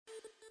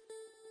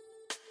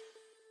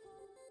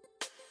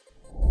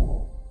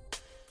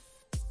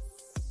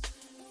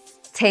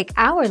Take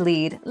our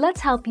lead, let's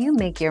help you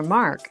make your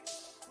mark.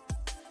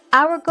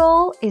 Our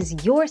goal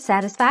is your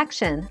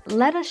satisfaction.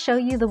 Let us show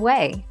you the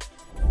way.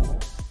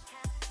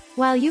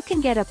 While you can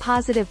get a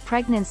positive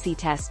pregnancy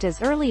test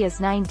as early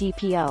as 9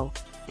 DPO,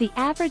 the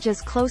average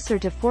is closer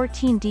to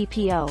 14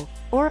 DPO,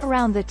 or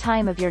around the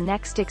time of your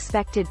next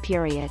expected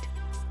period.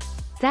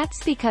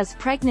 That's because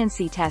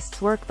pregnancy tests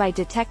work by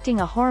detecting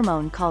a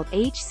hormone called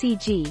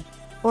HCG,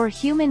 or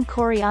human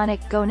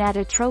chorionic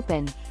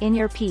gonadotropin, in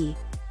your pee.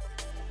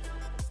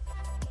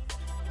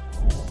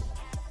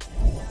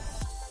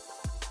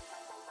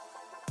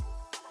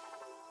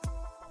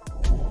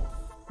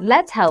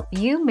 Let's help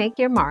you make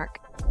your mark.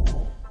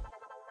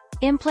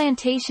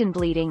 Implantation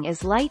bleeding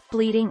is light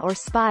bleeding or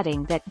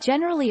spotting that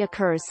generally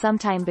occurs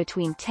sometime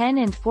between 10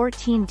 and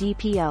 14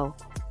 DPO.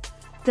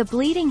 The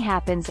bleeding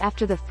happens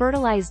after the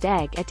fertilized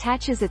egg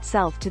attaches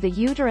itself to the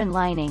uterine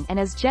lining and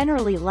is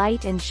generally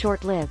light and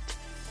short-lived.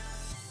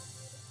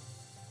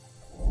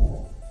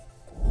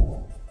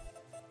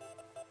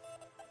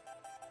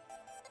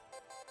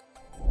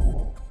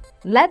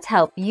 Let's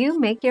help you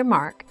make your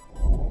mark.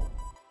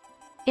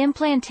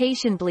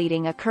 Implantation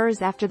bleeding occurs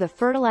after the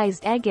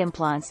fertilized egg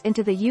implants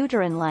into the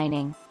uterine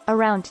lining,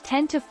 around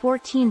 10 to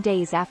 14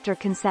 days after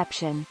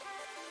conception.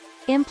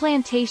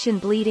 Implantation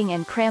bleeding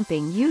and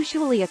cramping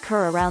usually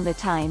occur around the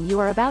time you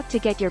are about to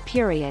get your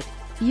period,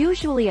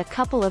 usually a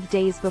couple of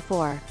days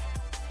before.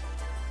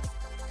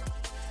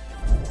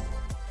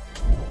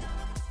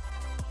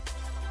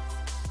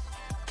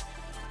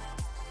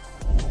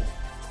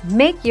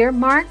 Make your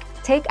mark,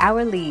 take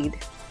our lead.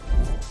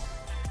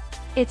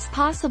 It's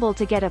possible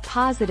to get a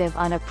positive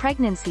on a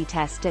pregnancy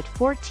test at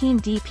 14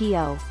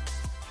 DPO.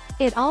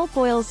 It all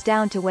boils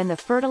down to when the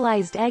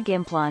fertilized egg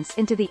implants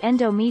into the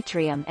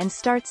endometrium and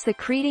starts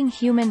secreting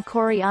human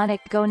chorionic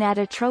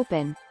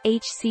gonadotropin,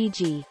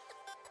 HCG.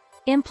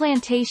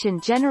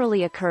 Implantation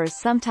generally occurs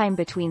sometime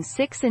between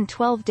 6 and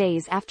 12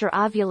 days after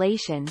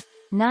ovulation.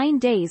 9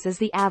 days is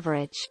the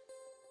average.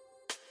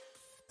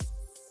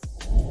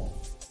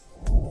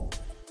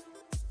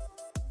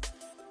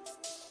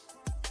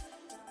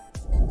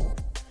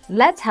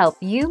 Let's help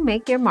you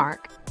make your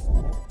mark.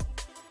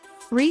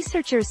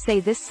 Researchers say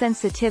this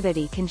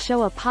sensitivity can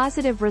show a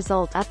positive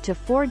result up to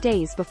 4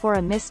 days before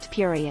a missed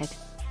period.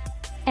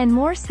 And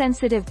more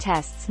sensitive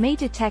tests may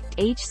detect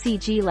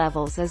HCG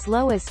levels as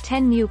low as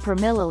 10 μ per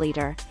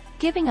milliliter,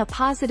 giving a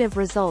positive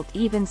result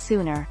even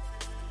sooner.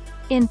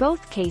 In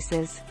both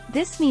cases,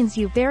 this means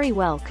you very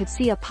well could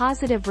see a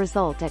positive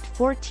result at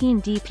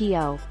 14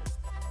 DPO.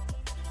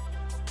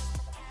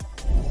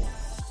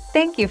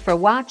 Thank you for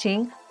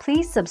watching.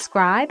 Please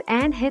subscribe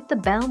and hit the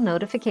bell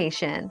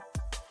notification.